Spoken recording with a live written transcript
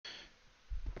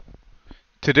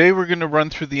Today we're going to run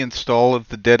through the install of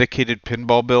the dedicated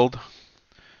pinball build.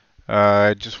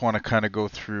 I just want to kind of go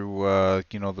through,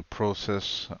 the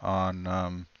process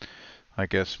on, I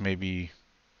guess maybe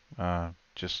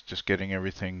just getting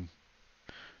everything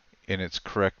in its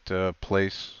correct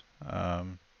place,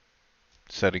 um,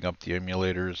 setting up the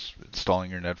emulators,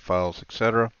 installing your net files,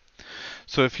 etc.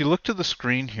 So if you look to the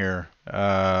screen here,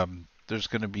 there's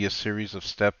going to be a series of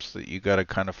steps that you got to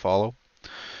kind of follow.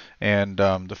 And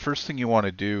the first thing you want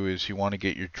to do is you want to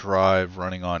get your drive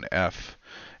running on F.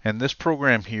 And this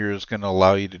program here is going to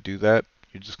allow you to do that.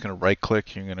 You're just going to right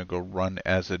click, you're going to go run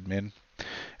as admin.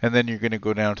 And then you're going to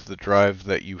go down to the drive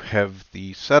that you have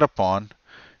the setup on.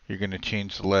 You're going to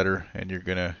change the letter and you're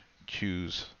going to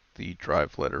choose the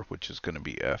drive letter, which is going to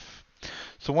be F.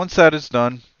 So once that is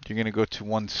done, you're going to go to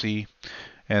 1C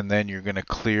and then you're going to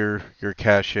clear your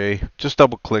cache. Just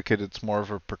double click it. It's more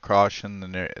of a precaution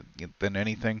than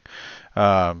anything.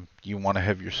 You want to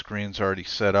have your screens already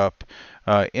set up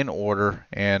in order,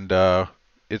 and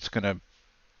it's going to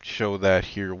show that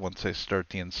here once I start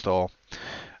the install.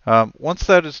 Once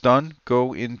that is done,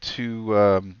 go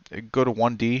to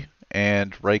 1D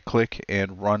and right click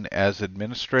and run as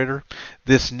administrator.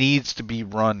 This needs to be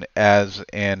run as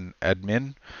an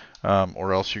admin,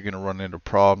 or else you're going to run into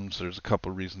problems. There's a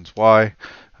couple of reasons why.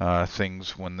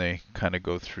 Things when they kind of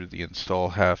go through the install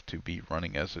have to be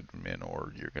running as admin,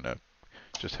 or you're going to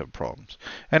just have problems.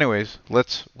 Anyways,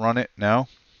 let's run it now.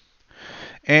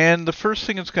 And the first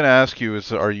thing it's going to ask you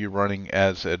is, are you running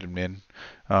as admin?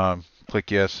 Click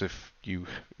yes if you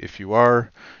are.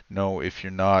 No if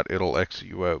you're not. It'll exit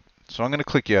you out. So I'm going to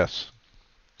click yes.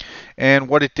 And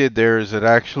what it did there is it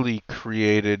actually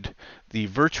created the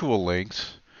virtual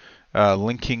links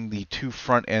linking the two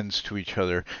front ends to each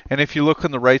other. And if you look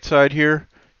on the right side here,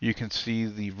 you can see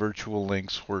the virtual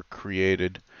links were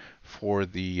created for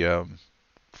the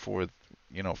for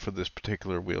this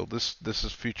particular wheel. This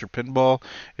is Future Pinball.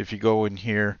 If you go in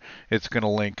here, it's going to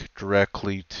link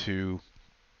directly to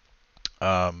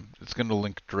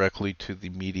the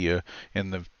media in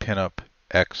the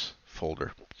PinupX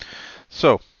folder.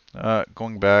 So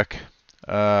going back,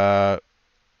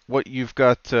 what you've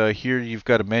got here, you've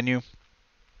got a menu.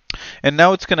 And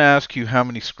now it's going to ask you how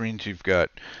many screens you've got.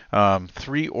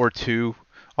 3 or 2.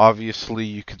 Obviously,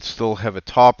 you can still have a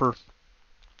topper.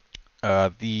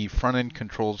 The front end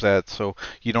controls that, so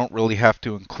you don't really have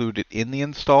to include it in the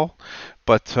install.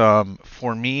 But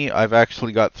for me, I've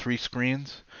actually got 3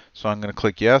 screens, so I'm going to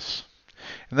click yes.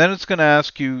 And then it's going to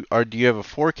ask you, do you have a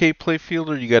 4K playfield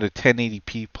or you got a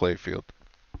 1080p playfield?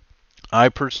 I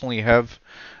personally have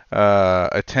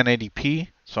a 1080p,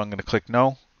 so I'm going to click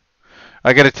no.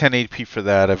 I got a 1080p for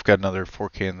that. I've got another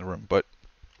 4K in the room, but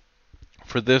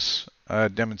for this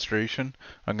demonstration,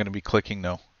 I'm going to be clicking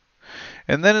no.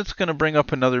 And then it's going to bring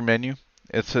up another menu.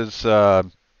 It says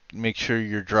make sure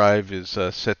your drive is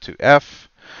set to F.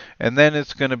 And then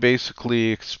it's going to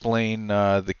basically explain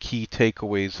the key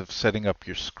takeaways of setting up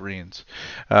your screens.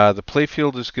 The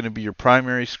playfield is going to be your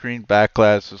primary screen.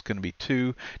 BackGlass is going to be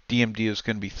 2. DMD is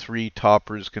going to be 3.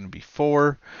 Topper is going to be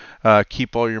 4.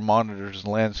 Keep all your monitors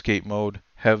in landscape mode.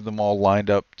 Have them all lined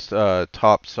up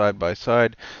top side by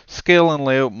side. Scale and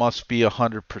layout must be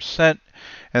 100%.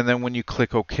 And then when you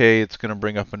click OK, it's going to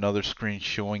bring up another screen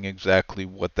showing exactly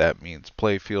what that means.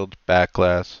 Playfield,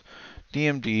 BackGlass,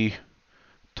 DMD,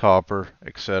 topper,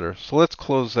 etc. So let's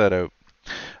close that out.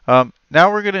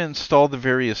 Now we're going to install the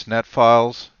various net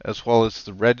files as well as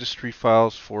the registry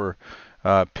files for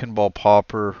Pinball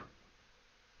Popper.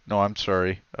 No, I'm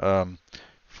sorry.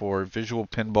 For Visual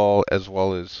Pinball as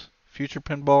well as Future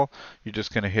Pinball. You're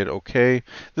just going to hit OK.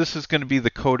 This is going to be the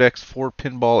codecs for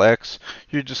PinballX.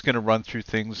 You're just going to run through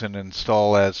things and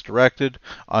install as directed.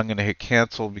 I'm going to hit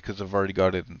cancel because I've already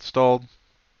got it installed.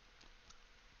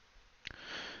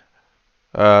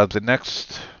 The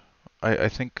next, I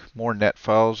think more net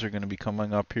files are going to be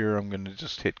coming up here. I'm going to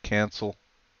just hit cancel.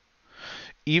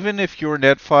 Even if your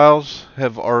net files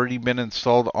have already been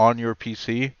installed on your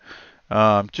PC,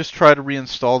 just try to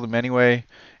reinstall them anyway.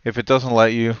 If it doesn't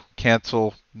let you,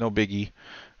 cancel, no biggie.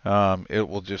 It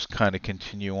will just kind of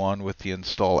continue on with the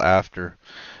install after.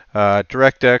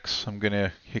 DirectX, I'm going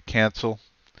to hit cancel.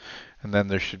 And then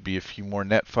there should be a few more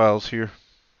net files here.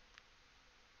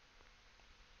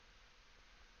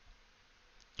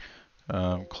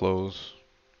 Close.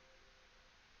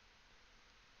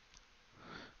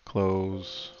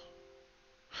 Close.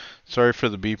 Sorry for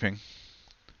the beeping.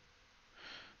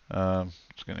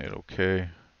 Just going to hit OK.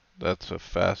 That's a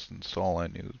fast install. I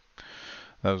knew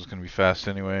that was going to be fast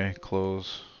anyway.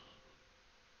 Close.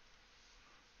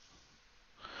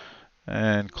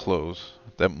 And close.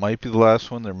 That might be the last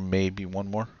one. There may be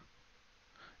one more.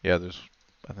 Yeah,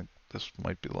 I think this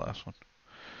might be the last one.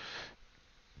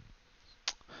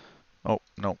 Oh,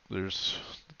 no, there's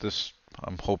this.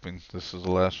 I'm hoping this is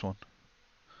the last one.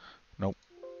 Nope.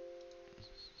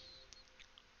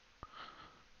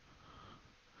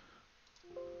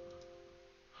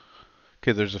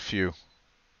 Okay, there's a few.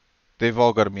 They've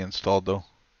all got to be installed though,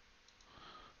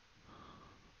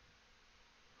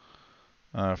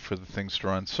 for the things to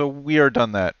run. So we are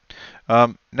done that.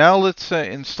 Now let's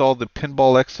install the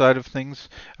PinballX side of things.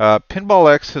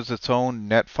 PinballX has its own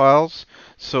net files,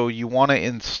 so you want to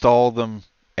install them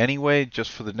anyway,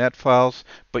 just for the net files,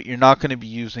 but you're not going to be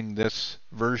using this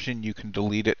version. You can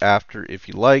delete it after if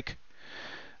you like.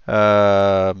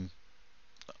 Um,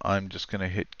 I'm just going to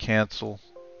hit cancel.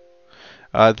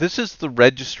 This is the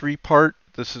registry part.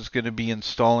 This is going to be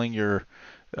installing your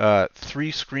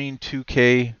 3-screen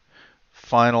 2K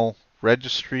final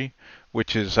registry,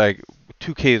 which is like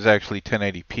 2K is actually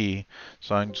 1080p.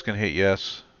 So I'm just going to hit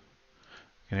yes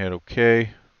and hit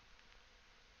OK.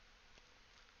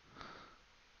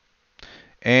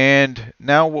 And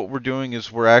now what we're doing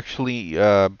is we're actually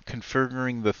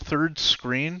configuring the third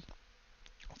screen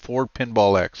for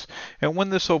PinballX. And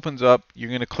when this opens up, you're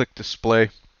going to click display.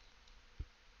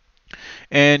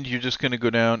 And you're just going to go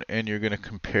down and you're going to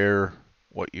compare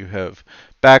what you have.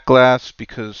 BackGlass,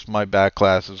 because my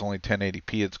BackGlass is only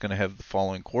 1080p, it's going to have the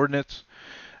following coordinates.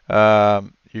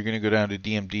 You're going to go down to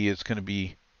DMD. It's going to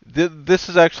be this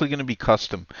is actually going to be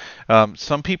custom.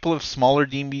 Some people have smaller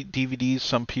DVDs.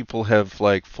 Some people have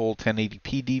like full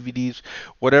 1080p DVDs.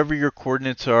 Whatever your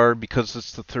coordinates are, because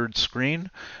it's the third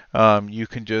screen, you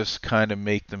can just kind of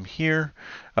make them here.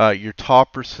 Your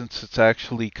topper, since it's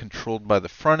actually controlled by the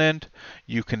front end,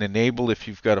 you can enable if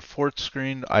you've got a fourth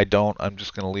screen. I don't. I'm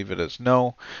just going to leave it as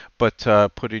no. But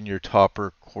put in your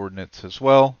topper coordinates as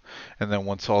well. And then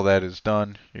once all that is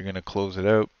done, you're going to close it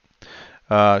out.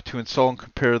 To install and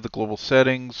compare the global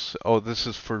settings. Oh, this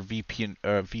is for VPN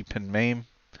MAME.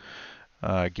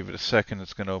 Give it a second.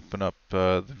 It's going to open up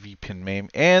the VPN MAME,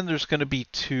 and there's going to be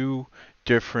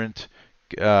different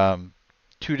um,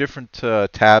 two different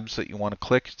tabs that you want to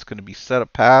click. It's going to be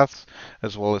setup paths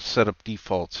as well as setup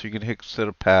defaults. So you're going to hit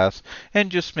setup paths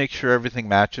and just make sure everything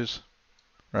matches,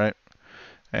 right?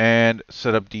 And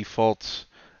setup defaults.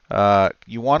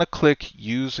 You want to click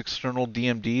use external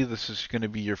DMD. This is going to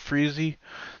be your freezy.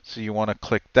 So you want to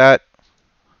click that,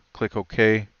 click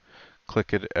OK,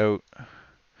 click it out.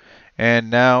 And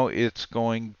now it's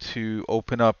going to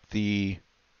open up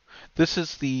this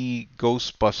is the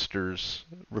Ghostbusters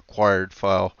required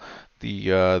file,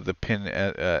 the pin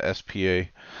SPA.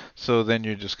 So then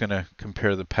you're just going to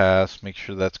compare the paths, make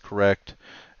sure that's correct,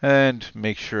 and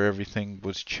make sure everything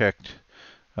was checked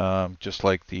just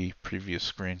like the previous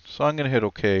screen. So I'm going to hit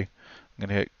OK. I'm going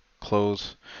to hit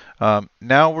close.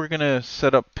 Now we're going to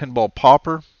set up Pinball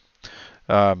Popper.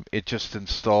 It just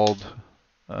installed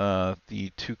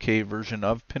the 2K version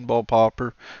of Pinball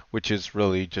Popper, which is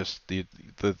really just the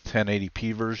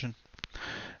 1080p version.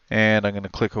 And I'm going to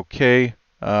click OK.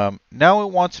 Now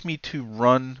it wants me to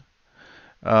run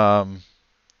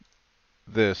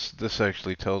this. This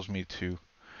actually tells me to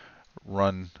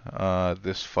run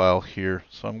this file here.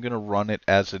 So I'm going to run it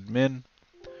as admin.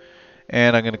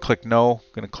 And I'm going to click no.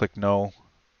 I'm going to click no.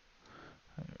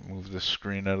 Move this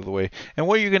screen out of the way. And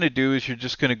what you're going to do is you're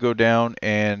just going to go down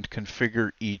and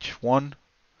configure each one.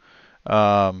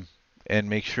 And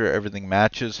make sure everything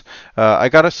matches.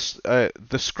 The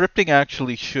scripting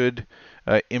actually should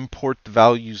import the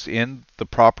values in, the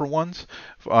proper ones,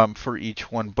 for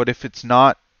each one. But if it's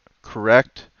not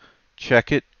correct,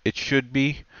 check it. It should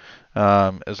be.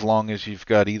 As long as you've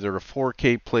got either a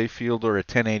 4K playfield or a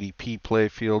 1080p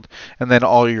playfield, and then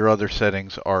all your other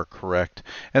settings are correct.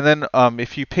 And then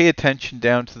if you pay attention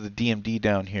down to the DMD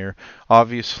down here,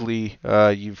 obviously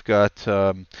you've got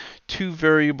two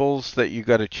variables that you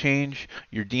got to change,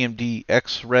 your DMD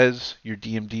X res, your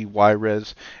DMD Y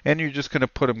res, and you're just going to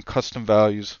put them custom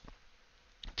values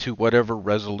to whatever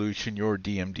resolution your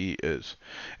DMD is.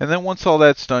 And then once all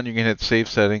that's done, you're going to hit Save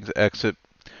Settings, Exit.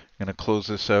 I'm going to close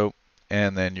this out,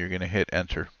 and then you're going to hit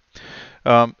Enter.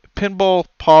 Pinball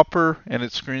Popper and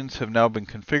its screens have now been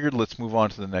configured. Let's move on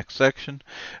to the next section.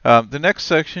 The next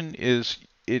section is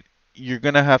you're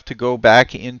going to have to go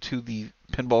back into the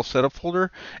Pinball Setup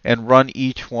folder and run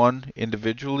each one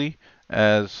individually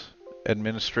as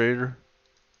administrator.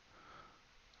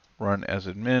 Run as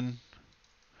admin.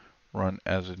 Run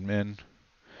as admin.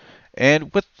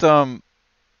 And with oh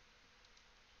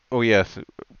yes,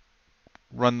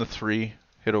 run the 3,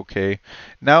 hit OK.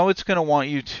 Now it's going to want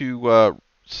you to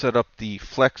set up the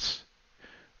flex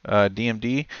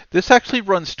DMD. This actually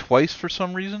runs twice for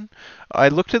some reason. I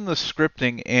looked in the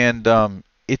scripting and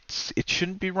it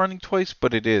shouldn't be running twice,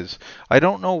 but it is. I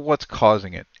don't know what's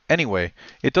causing it. Anyway,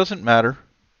 it doesn't matter.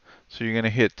 So you're going to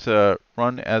hit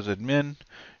run as admin.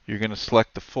 You're going to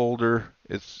select the folder.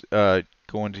 It's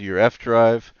go into your F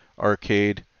drive,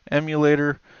 arcade,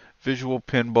 emulator, visual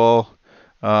pinball,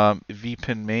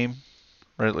 vpin mame,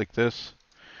 right like this.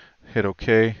 Hit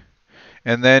OK.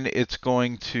 And then it's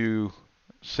going to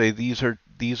say these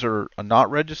are not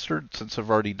registered. Since I've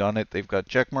already done it, they've got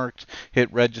check marks.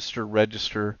 Hit register,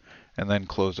 register, and then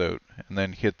close out, and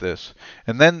then hit this.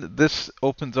 And then this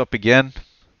opens up again,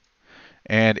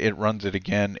 and it runs it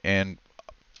again, and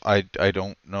I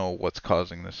don't know what's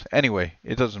causing this. Anyway,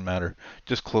 it doesn't matter.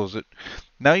 Just close it.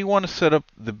 Now you want to set up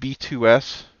the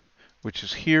B2S, which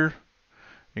is here.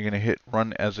 You're going to hit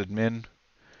run as admin,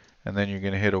 and then you're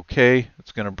going to hit OK.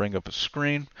 It's going to bring up a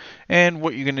screen, and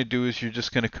what you're going to do is you're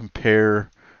just going to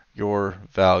compare your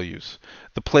values.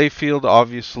 The Playfield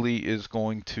obviously is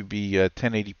going to be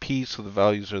 1080p, so the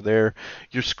values are there.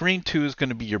 Your screen 2 is going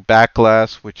to be your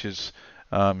BackGlass, which is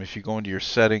if you go into your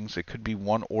settings, it could be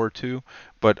 1 or 2,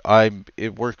 but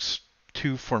it works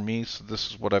 2 for me, so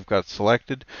this is what I've got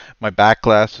selected. My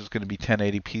BackGlass is going to be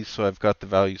 1080p, so I've got the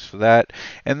values for that.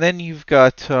 And then you've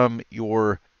got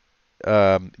your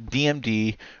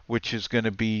DMD, which is going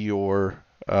to be your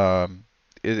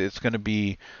it's going to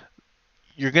be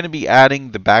you're going to be adding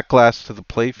the BackGlass to the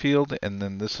Playfield, and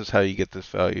then this is how you get this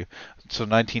value. So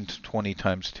 1920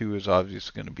 times 2 is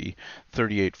obviously going to be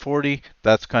 3840.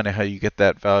 That's kind of how you get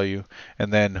that value.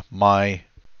 And then my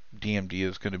DMD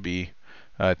is going to be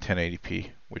 1080p,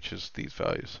 which is these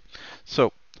values.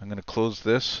 So I'm going to close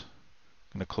this.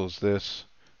 I'm going to close this.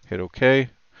 Hit OK.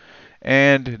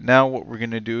 And now what we're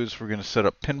going to do is we're going to set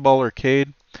up Pinball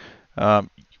Arcade.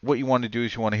 What you want to do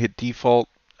is you want to hit default.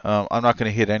 I'm not going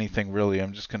to hit anything really.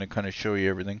 I'm just going to kind of show you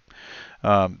everything.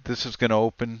 This is going to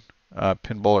open.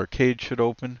 Pinball Arcade should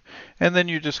open. And then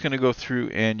you're just going to go through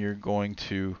and you're going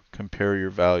to compare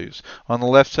your values. On the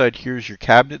left side here is your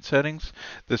cabinet settings.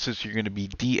 This is you're going to be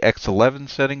DX11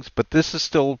 settings, but this is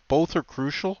still, both are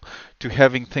crucial to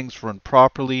having things run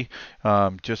properly,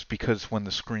 just because when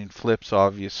the screen flips,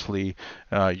 obviously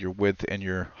your width and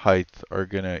your height are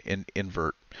going to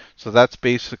invert. So that's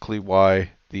basically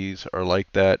why these are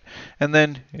like that. And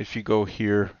then if you go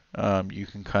here, you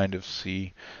can kind of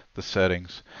see the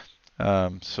settings.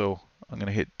 So I'm going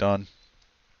to hit done.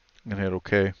 I'm going to hit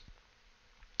OK.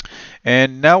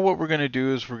 And now what we're going to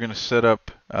do is we're going to set up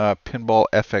Pinball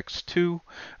FX2,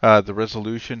 the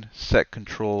resolution, set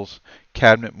controls,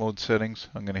 cabinet mode settings.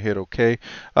 I'm going to hit OK.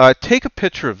 Take a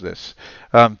picture of this.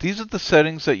 These are the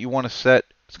settings that you want to set.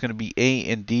 It's going to be A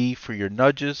and D for your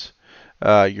nudges.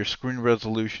 Your screen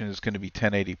resolution is going to be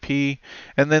 1080p.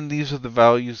 And then these are the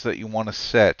values that you want to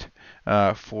set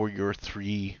for your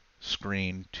 3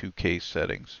 screen 2K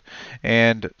settings.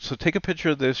 And so take a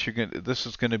picture of this. This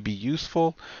is going to be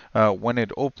useful when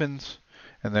it opens.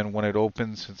 And then when it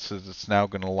opens, it says it's now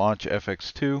going to launch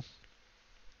FX2.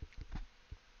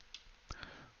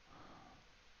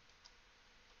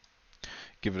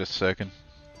 Give it a second.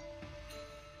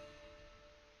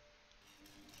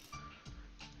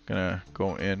 Gonna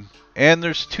go in, and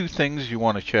there's 2 things you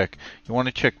want to check. You want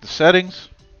to check the settings,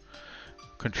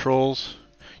 controls.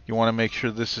 You want to make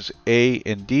sure this is A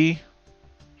and D,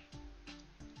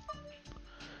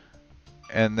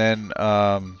 and then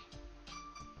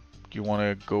you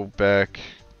want to go back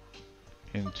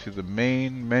into the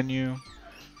main menu,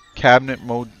 cabinet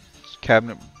mode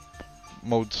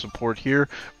support here.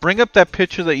 Bring up that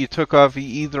picture that you took of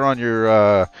either on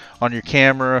your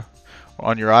camera,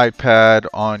 on your iPad,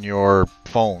 on your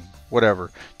phone,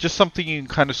 whatever. Just something you can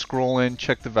kind of scroll in,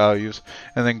 check the values,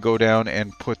 and then go down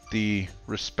and put the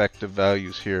respective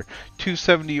values here.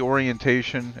 270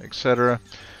 orientation, etc.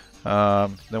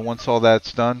 Then once all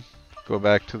that's done, go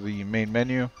back to the main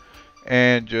menu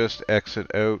and just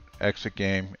exit out, exit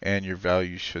game, and your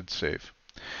values should save.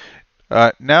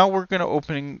 Now we're going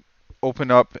to open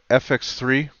up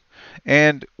FX3.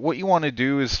 And what you want to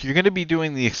do is you're going to be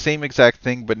doing the same exact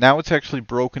thing, but now it's actually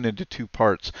broken into 2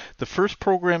 parts. The first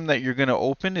program that you're going to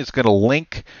open is going to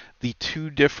link the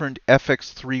 2 different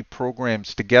FX3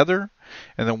 programs together.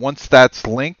 And then once that's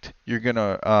linked, you're going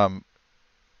to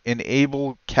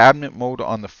enable cabinet mode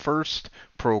on the first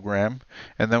program,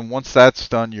 and then once that's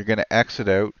done, you're going to exit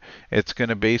out. It's going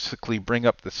to basically bring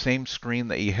up the same screen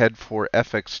that you had for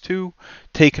FX2,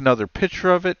 take another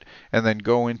picture of it, and then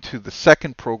go into the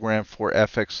second program for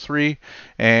FX3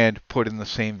 and put in the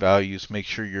same values. Make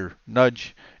sure your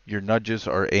nudges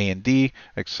are A and D,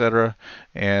 etc.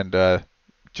 And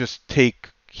just take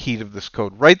heat of this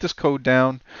code. Write this code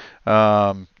down.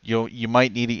 You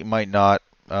might need it, you might not,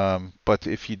 but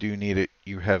if you do need it,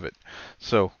 you have it.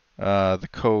 So the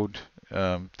code,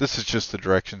 this is just the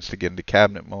directions to get into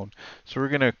cabinet mode. So we're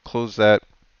going to close that.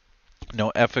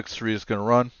 Now FX3 is going to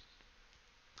run.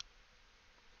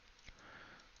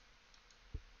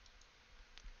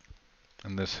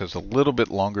 And this has a little bit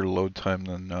longer load time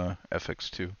than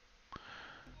FX2.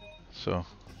 So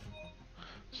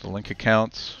link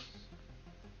accounts,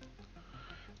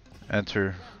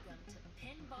 enter.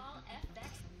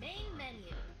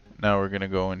 Now we're going to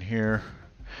go in here,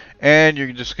 and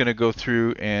you're just going to go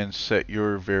through and set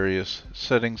your various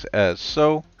settings as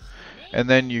so. And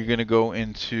then you're going to go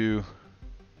into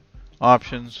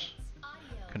options,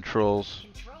 controls,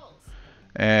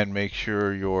 and make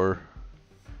sure your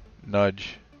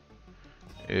nudge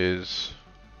is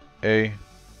A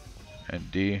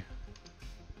and D,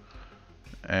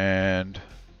 and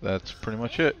that's pretty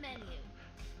much it.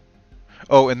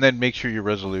 Oh, and then make sure your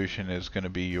resolution is going to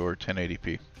be your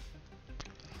 1080p.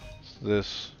 So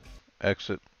this,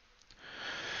 exit.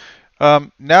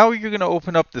 Now you're going to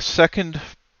open up the second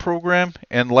program,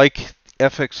 and like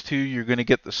FX2, you're going to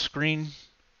get the screen.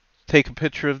 Take a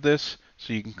picture of this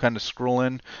so you can kind of scroll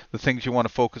in. The things you want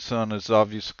to focus on is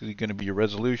obviously going to be your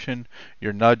resolution,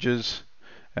 your nudges,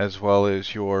 as well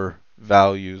as your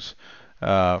values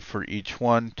for each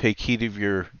one. Take heed of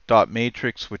your dot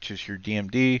matrix, which is your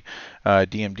DMD,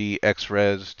 DMD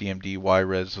XRes, DMD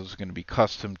YRes. Those are going to be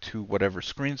custom to whatever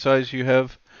screen size you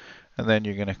have. And then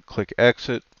you're going to click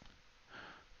exit.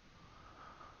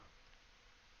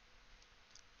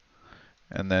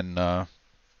 And then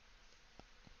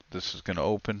this is going to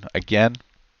open again.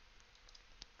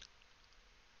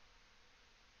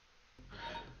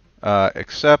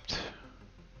 Accept,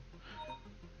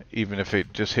 even if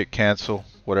it just hit cancel,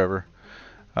 whatever.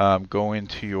 Go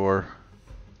into your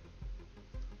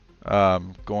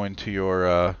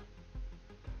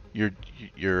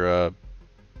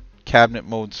cabinet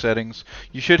mode settings.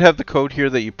 You should have the code here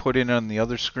that you put in on the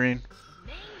other screen.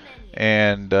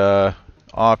 And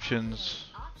options,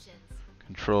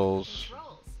 controls,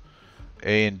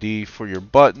 A and D for your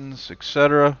buttons,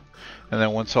 etc. And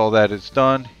then once all that is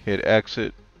done, hit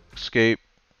exit, escape.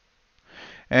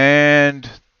 And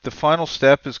the final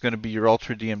step is going to be your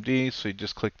Ultra DMD. So you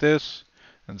just click this,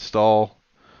 install.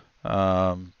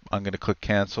 I'm going to click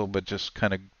cancel, but just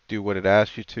kind of do what it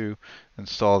asks you to.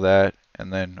 Install that,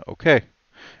 and then OK.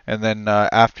 And then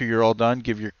after you're all done,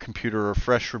 give your computer a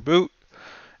fresh reboot.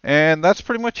 And that's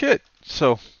pretty much it.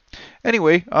 So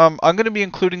anyway, I'm going to be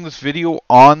including this video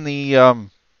on the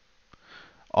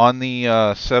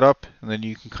setup, and then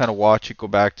you can kind of watch it, go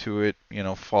back to it,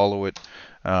 follow it,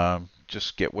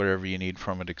 just get whatever you need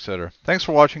from it, etc. Thanks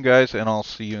for watching, guys, and I'll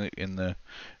see you in the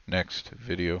next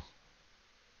video.